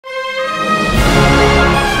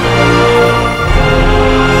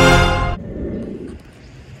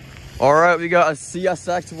All right, we got a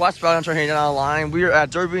CSX Westbound train down the line. We are at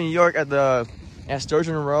Derby, New York at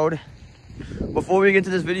Sturgeon Road. Before we get into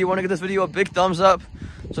this video, I want to give this video a big thumbs up,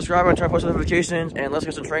 subscribe and turn on post notifications, and let's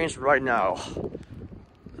get some trains right now.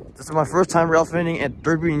 This is my first time railfanning at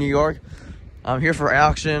Derby, New York. I'm here for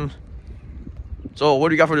action. So what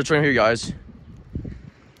do you got for the train here, guys?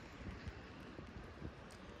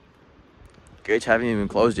 Gates haven't even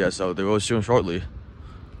closed yet, so they will soon shortly.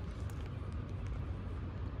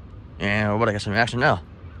 And we're about to get some action now.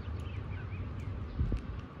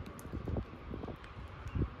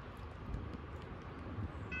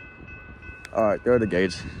 Alright, there are the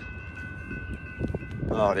gates.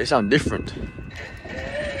 Oh, they sound different.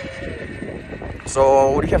 So,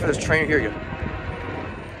 what do you have for this train here?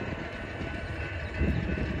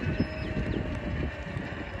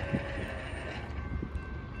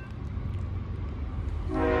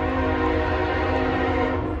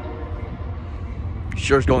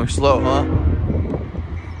 Sure it's going slow, huh?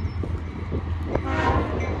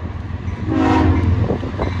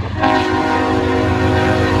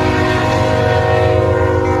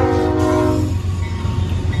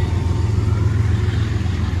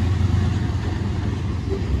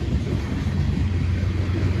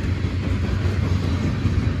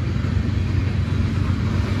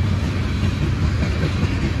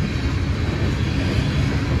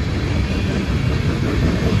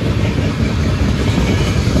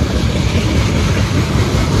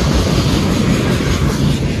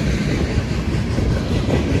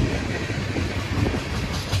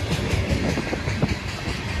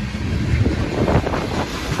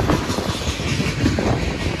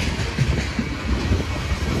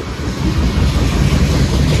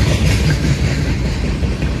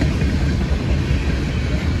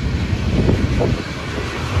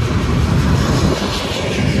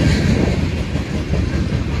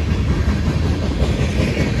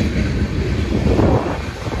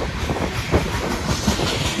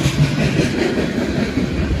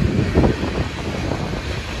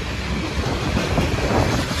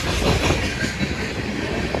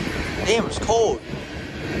 Damn, it's cold.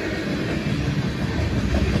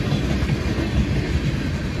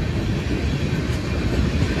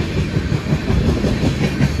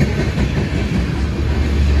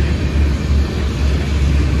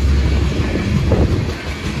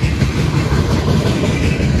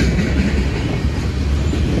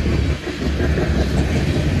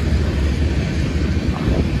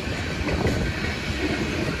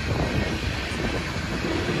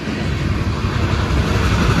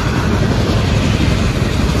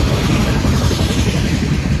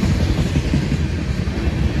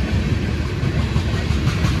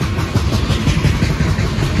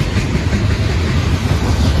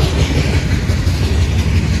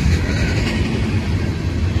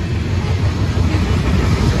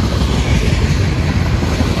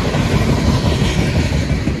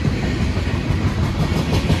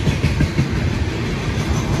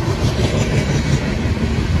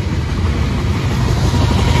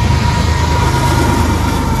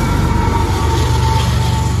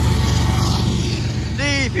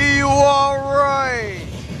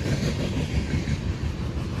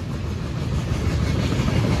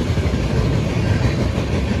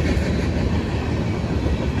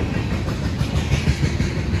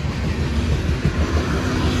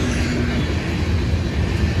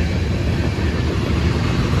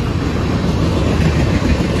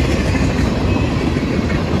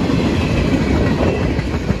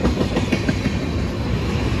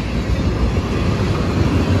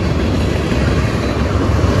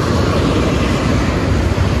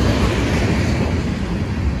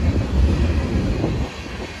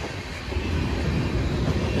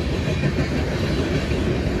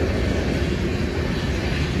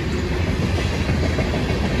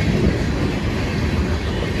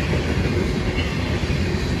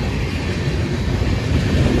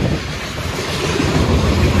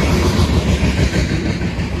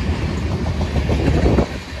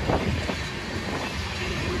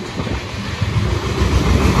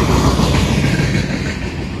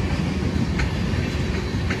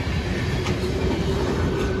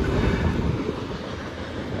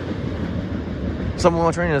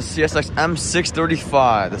 Someone train is CSX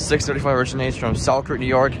M635. The 635 originates from Selkirk, New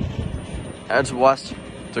York, heads west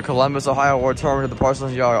to Columbus, Ohio, or return to the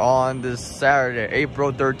Parsons yard on this Saturday,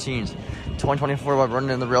 April 13th, 2024, by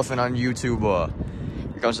running in the Railfanning on YouTube.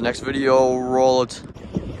 Here comes the next video. Roll it.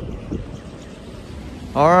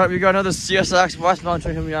 All right, we got another CSX Westbound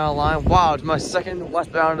train coming down the line. Wow, it's my second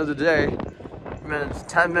Westbound of the day.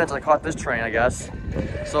 10 minutes I caught this train, I guess.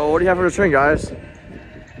 So what do you have for the train, guys?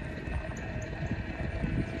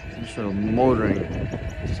 Some sort of motoring.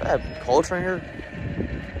 Is that a coal train here?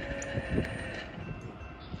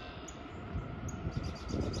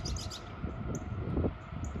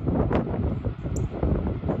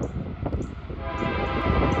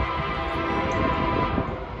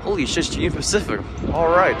 Holy shit, it's Union Pacific.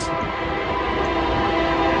 Alright.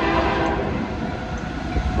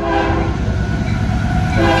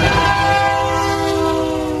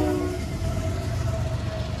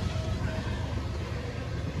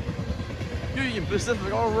 Union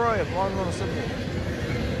Pacific, alright. Long run simple.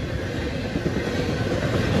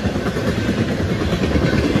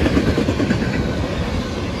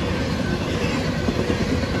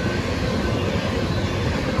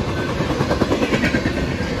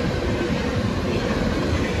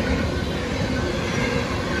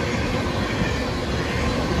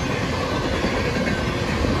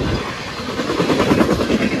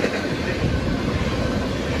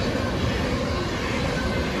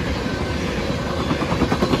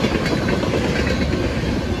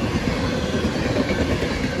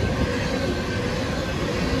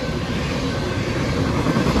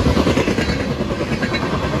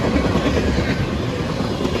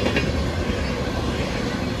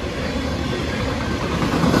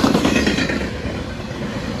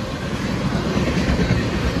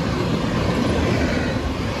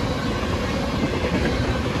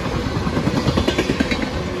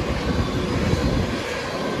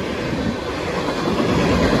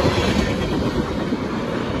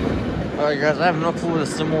 Alright guys, I have no clue the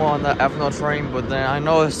symbol on that ethanol train, but then I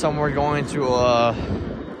know it's somewhere going to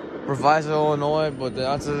Proviso, Illinois, but then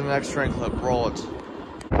that's the next train clip. Roll it.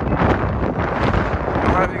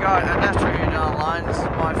 Alright, we got NS train here down the line. This is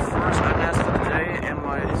my first NS for the day and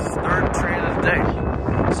my third train of the day.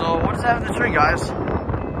 So what does that have in the train, guys?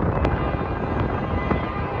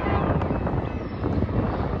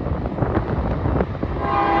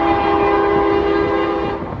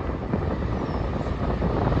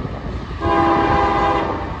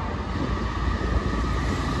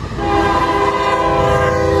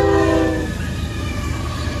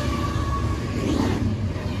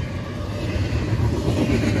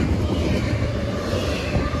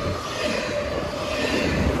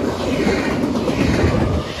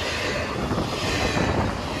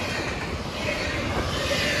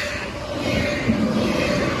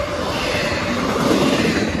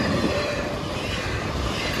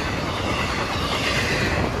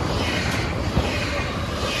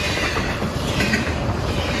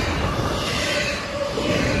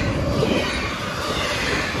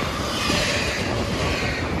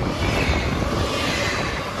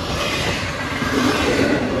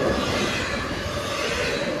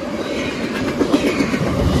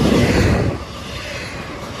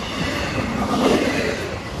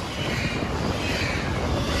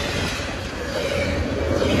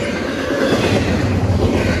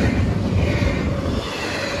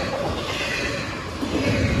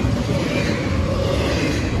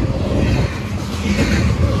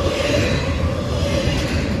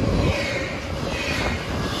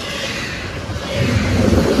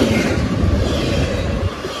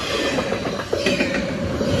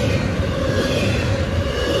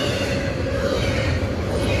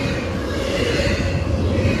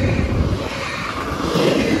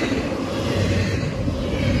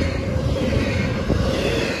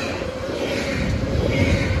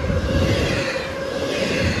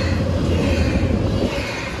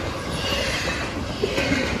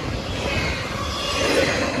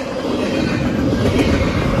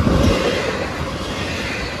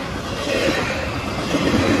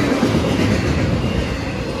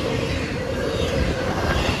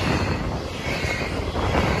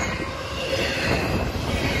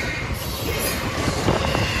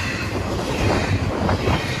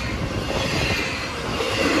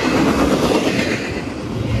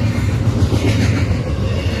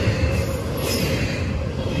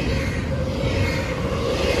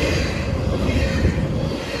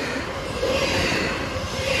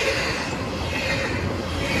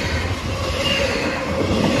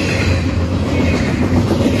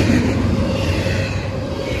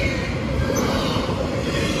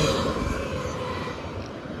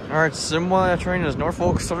 Alright, symbol on that train is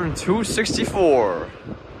Norfolk Southern 264.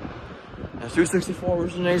 And 264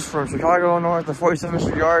 originates from Chicago, Illinois, the 47th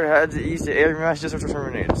Street Yard, heads east to Ayer, Massachusetts, which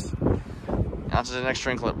terminates. That's the next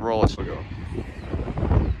train clip. Roll it. Go.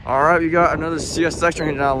 Alright, we got another CSX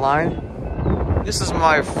train down the line. This is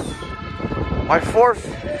my fourth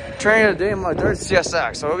train of the day and my third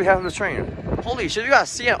CSX. So what do we have on the train? Holy shit, we got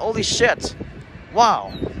CN. Holy shit.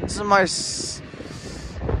 Wow. This is my some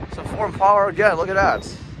foreign power again. Look at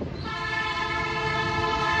that.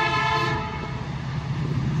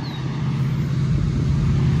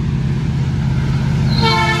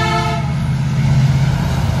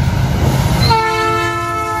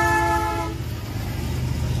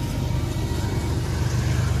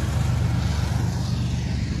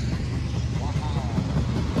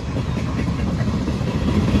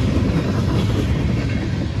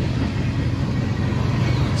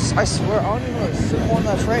 I swear, I don't even want to sit on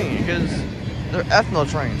that train because they're ethanol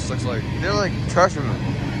trains. Looks like they're like trash men.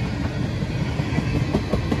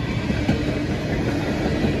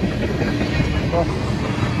 Oh.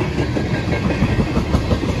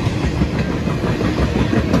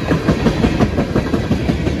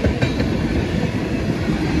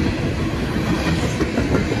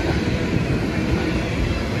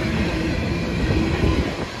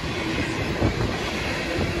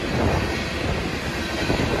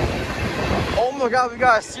 Oh my god, we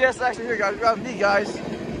got a CSX right here, guys. We got meat, guys.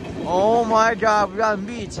 Oh my god, we got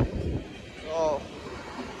meat. Oh.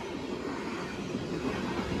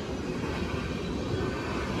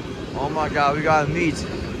 Oh my god, we got meat.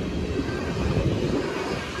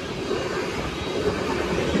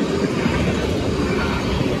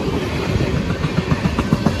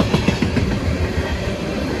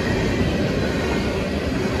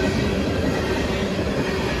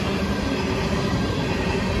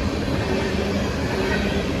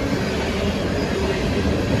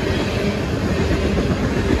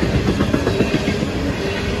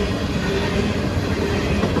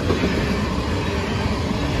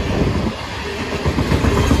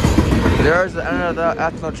 There's the end of the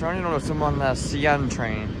ethanol train. I don't know if someone on that CN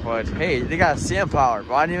train, but hey, they got CN power,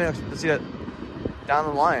 but I didn't even expect to see it down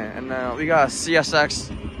the line. And then we got a CSX.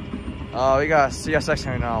 We got a CSX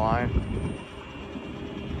train down the line.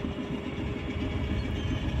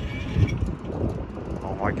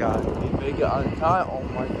 Oh my god, did he make it on time? Oh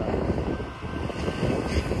my god.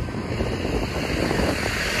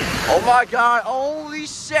 Oh my god, holy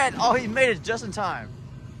shit! Oh, he made it just in time.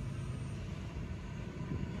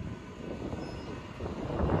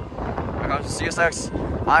 CSX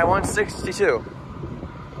I-162.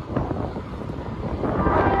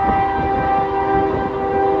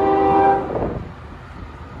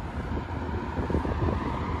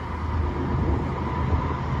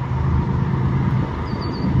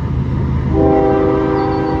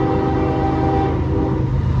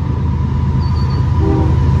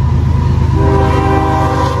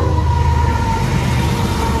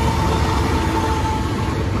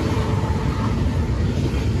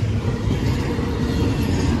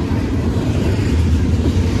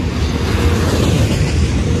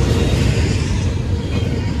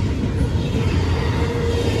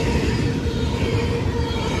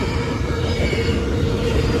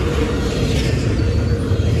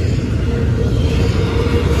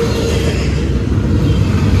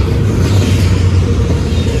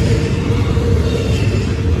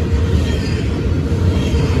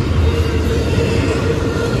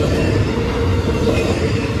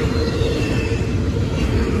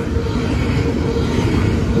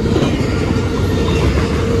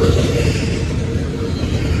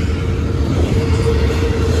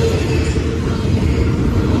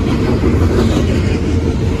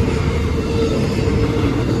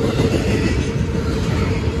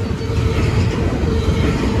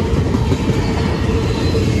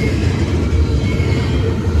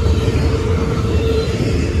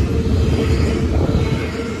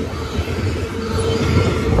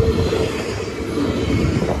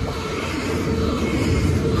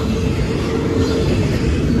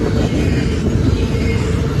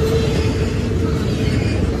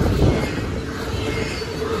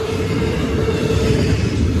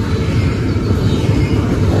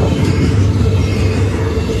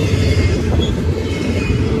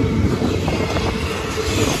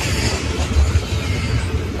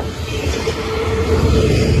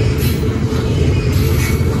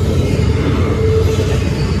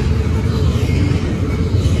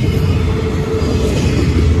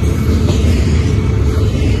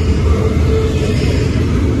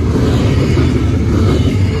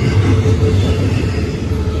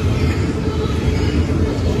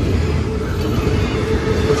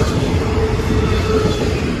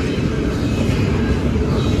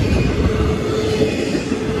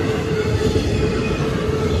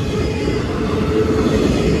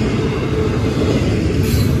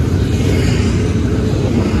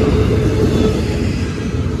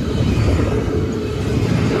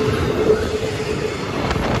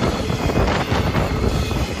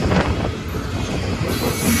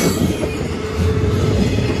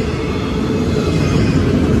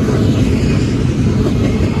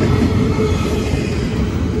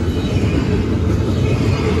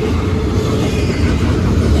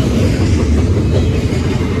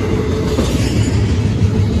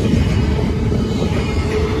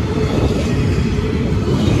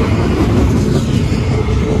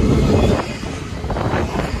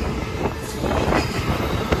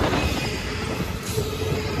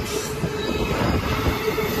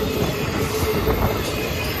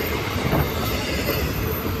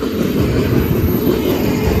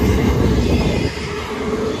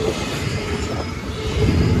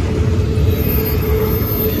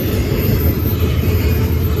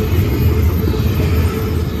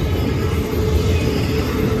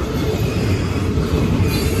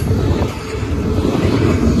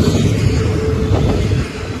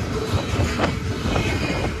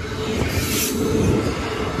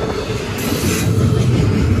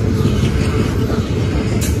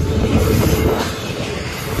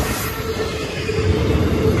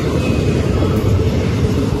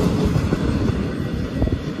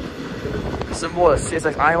 symbol is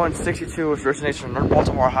CSX I-162, which originates from North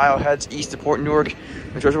Baltimore, Ohio, heads east to Port Newark,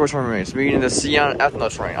 and Georgia terminates, meeting the Sturgeon Ethanol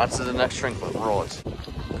train. On to the next train, roll it.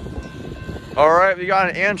 All right, we got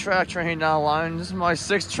an Amtrak train down the line. This is my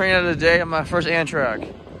 6th train of the day and my first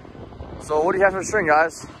Amtrak. So what do you have for the train,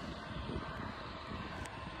 guys?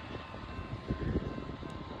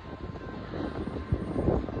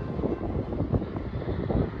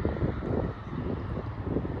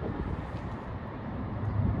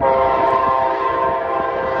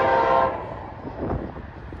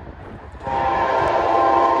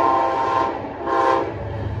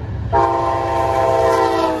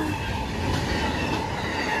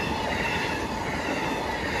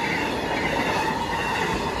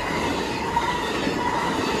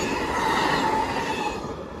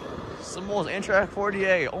 Symbol is Amtrak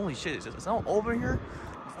 48. Holy shit, is it over here?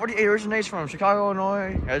 48 originates from Chicago,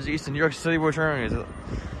 Illinois, heads east to New York City, where terminates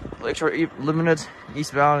Lakeshore Limited,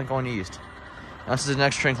 eastbound and going east. That's the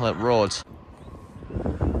next train clip, roads.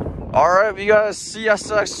 Alright, we got a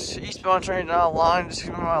CSX Eastbound train down the line. This is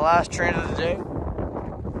gonna be my last train of the day.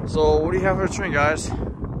 So, what do you have for the train, guys?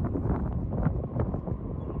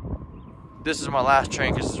 This is my last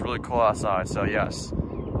train because it's really cool outside, so yes.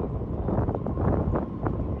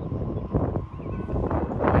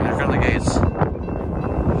 The gates.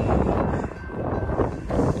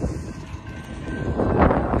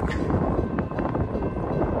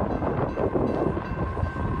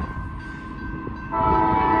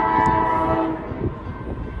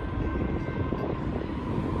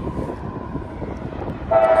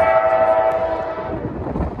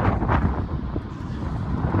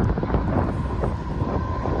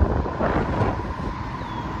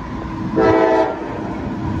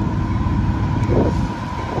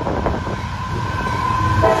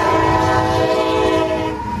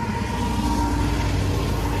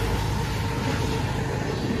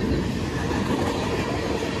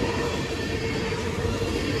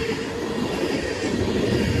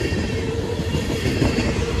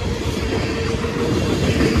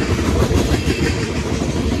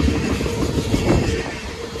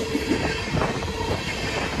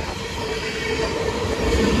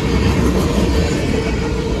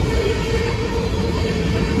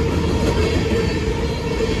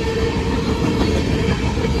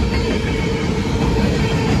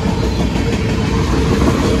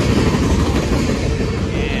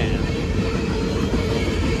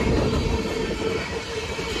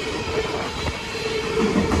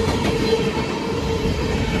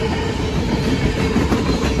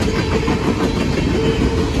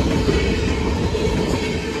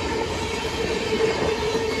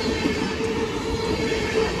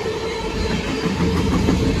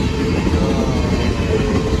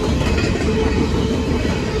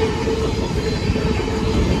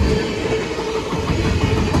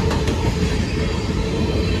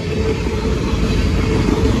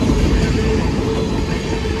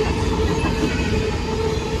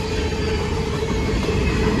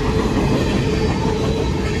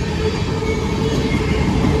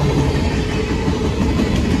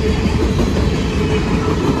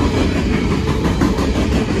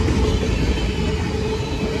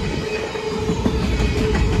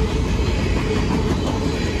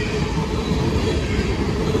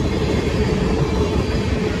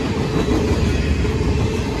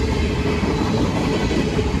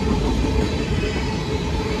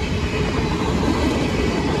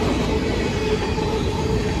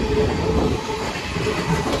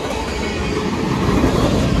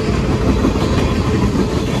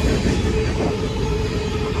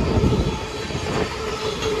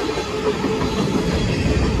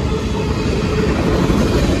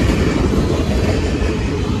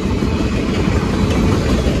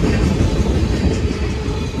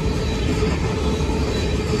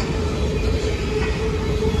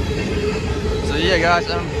 Yeah, guys,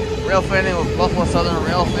 I'm Railfanning with Buffalo Southern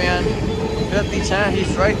Railfan. 5010,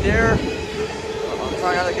 he's right there. I'm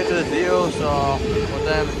trying not to get to the view, so with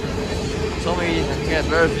them, told me you can get a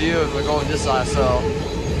better view if we're going this side, so.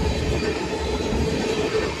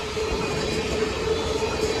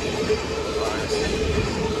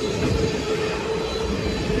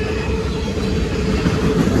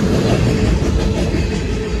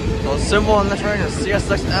 So the symbol on the train is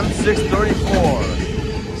CSX M634.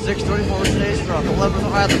 634 originates from Columbus,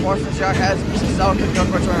 Ohio, the Parsons has east to Selkirk,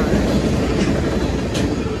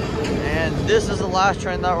 and this is the last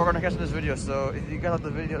train that we're going to catch in this video. So if you guys like the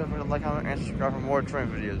video, don't forget to like, comment, and subscribe for more train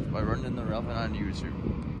videos by running the Railfanning on YouTube.